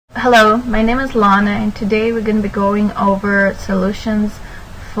Hello, my name is Lana, and today we're going to be going over solutions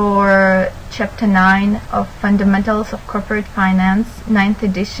for Chapter 9 of Fundamentals of Corporate Finance, 9th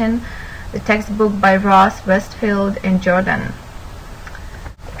edition, the textbook by Ross, Westfield, and Jordan.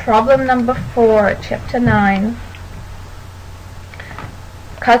 Problem number 4, Chapter 9,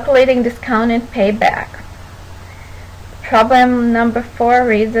 calculating discounted payback. Problem number 4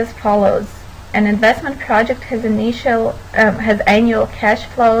 reads as follows. An investment project has annual cash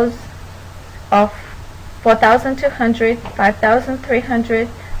flows of 4,200, 5,300,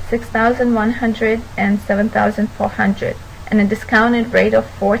 6,100, and 7,400, and a discounted rate of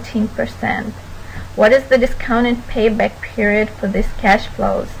 14%. What is the discounted payback period for these cash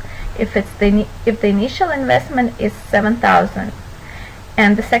flows if the initial investment is 7,000?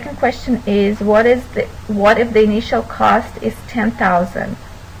 And the second question is what if the initial cost is 10,000?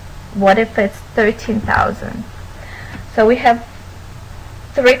 What if it's 13,000? So we have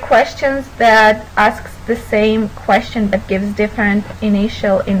 3 questions that asks the same question but gives different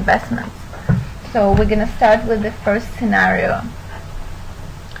initial investments. So we're going to start with the first scenario.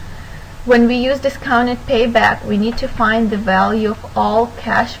 When we use discounted payback, we need to find the value of all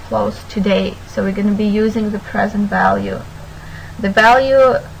cash flows today. So we're going to be using the present value. The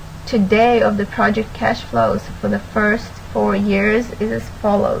value today of the project cash flows for the first 4 years is as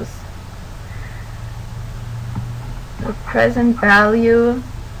follows. The present value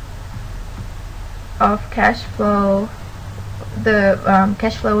of cash flow,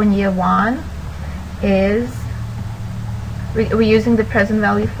 cash flow in year 1 is, we're using the present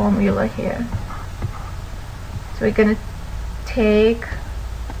value formula here. So we're going to take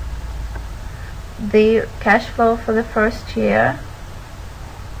the cash flow for the first year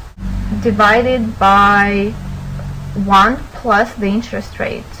divided by 1 plus the interest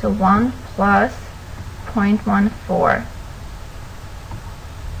rate. So 1 plus 0.14.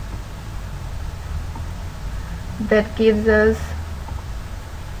 That gives us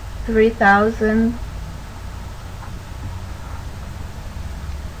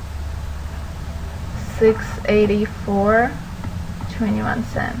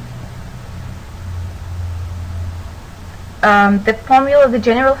The formula, the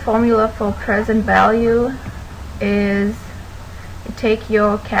general formula for present value is you take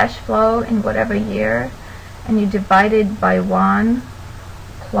your cash flow in whatever year and you divide it by 1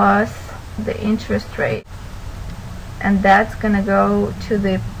 plus the interest rate, and that's going to go to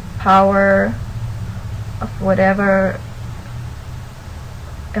the power of whatever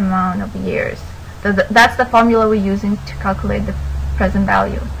amount of years. So that's the formula we're using to calculate the present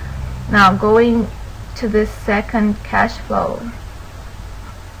value. Now going to the second cash flow.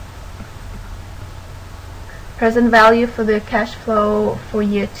 Present value for the cash flow for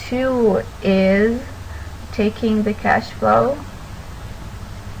year 2 is taking the cash flow,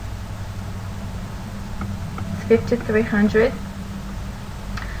 it's 5,300,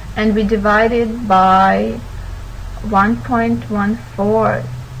 and we divide it by 1.14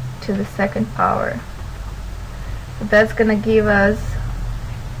 to the second power. So that's going to give us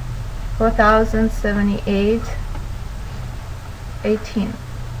 4,078.18.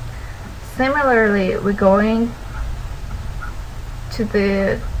 Similarly, we're going to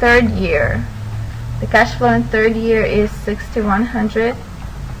the third year. The cash flow in third year is 6,100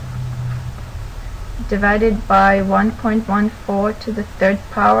 divided by 1.14 to the third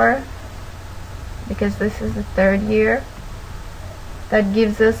power, because this is the third year. That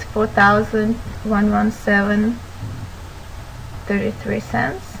gives us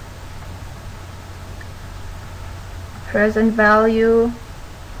 4,117.33. Present value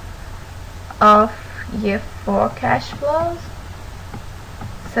of year 4 cash flows,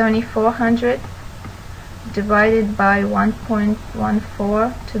 7,400 divided by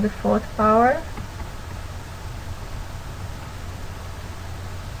 1.14 to the 4th power.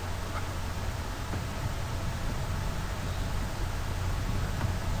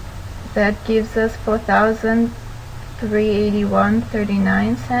 That gives us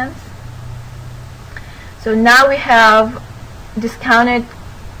 4,381.39. So now we have discounted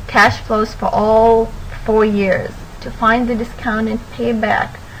cash flows for all 4 years. To find the discounted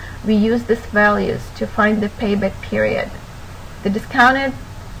payback, we use these values to find the payback period. The discounted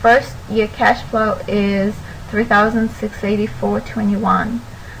first year cash flow is 3,684.21.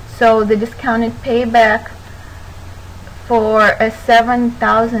 So the discounted payback for a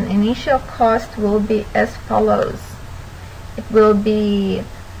 7,000 initial cost will be as follows. It will be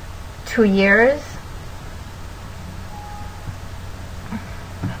 2 years.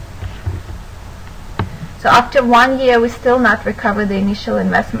 So after 1 year, we still not recover the initial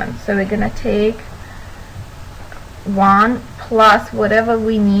investment. So we're going to take 1 plus whatever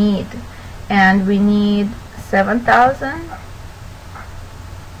we need, and we need 7,000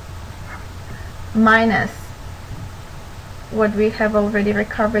 minus what we have already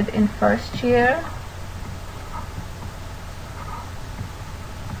recovered in first year,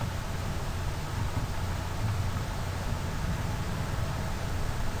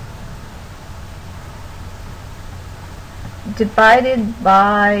 divided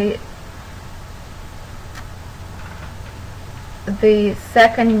by the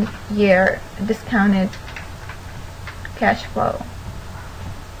second year discounted cash flow.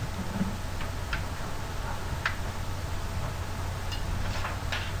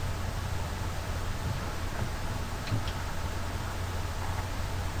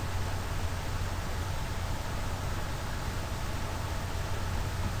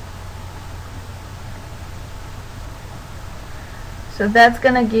 So that's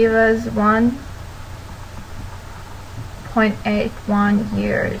gonna give us 1.81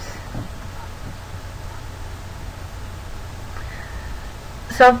 years.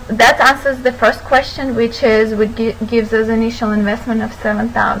 So that answers the first question, which is what gives us initial investment of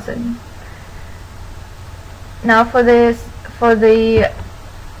 7,000. Now for the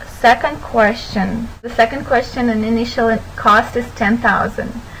second question, an initial cost is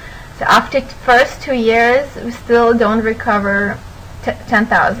 10,000. So after first 2 years, we still don't recover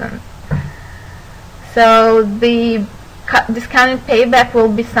 10,000. So the discounted payback will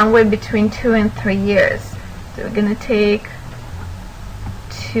be somewhere between 2 and 3 years. So we're gonna take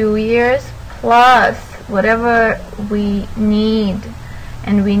 2 years plus whatever we need,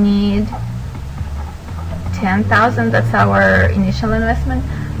 and we need 10,000. That's our initial investment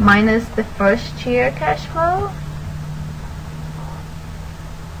minus the first year cash flow.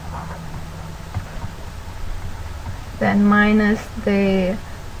 Then minus the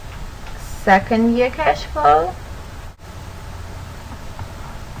second year cash flow.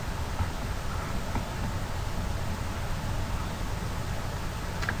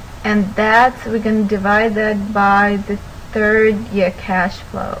 And that's, we're going to divide that by the third year cash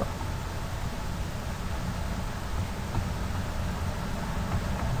flow.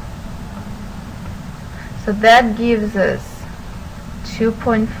 So that gives us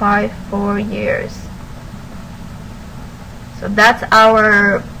 2.54 years. So that's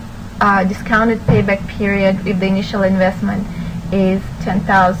our discounted payback period if the initial investment is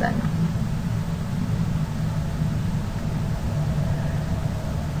 10,000.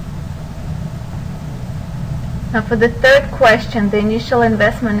 Now for the third question, the initial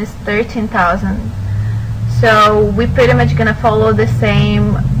investment is 13,000. So we're pretty much going to follow the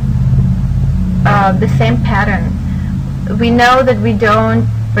same pattern. We know that we don't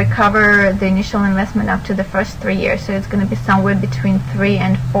recover the initial investment after the first 3 years, so it's going to be somewhere between 3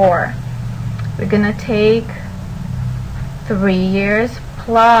 and 4. We're going to take 3 years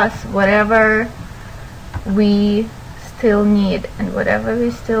plus whatever we still need, and whatever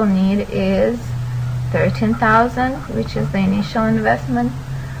we still need is 13,000, which is the initial investment,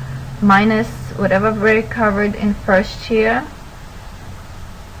 minus whatever we recovered in first year,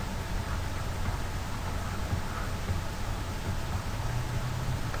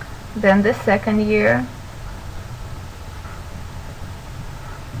 then the second year,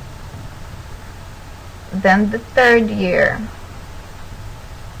 then the third year,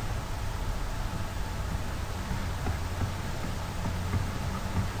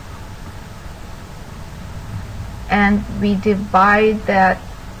 and we divide the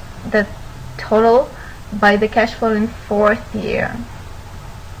total by the cash flow in fourth year.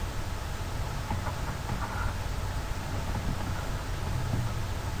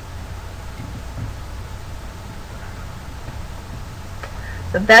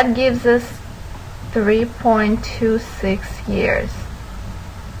 So that gives us 3.26 years.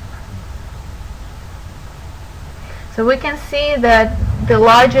 So we can see that the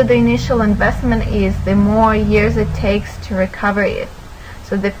larger the initial investment is, the more years it takes to recover it.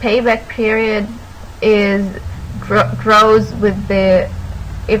 So the payback period grows with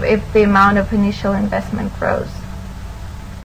if the amount of initial investment grows.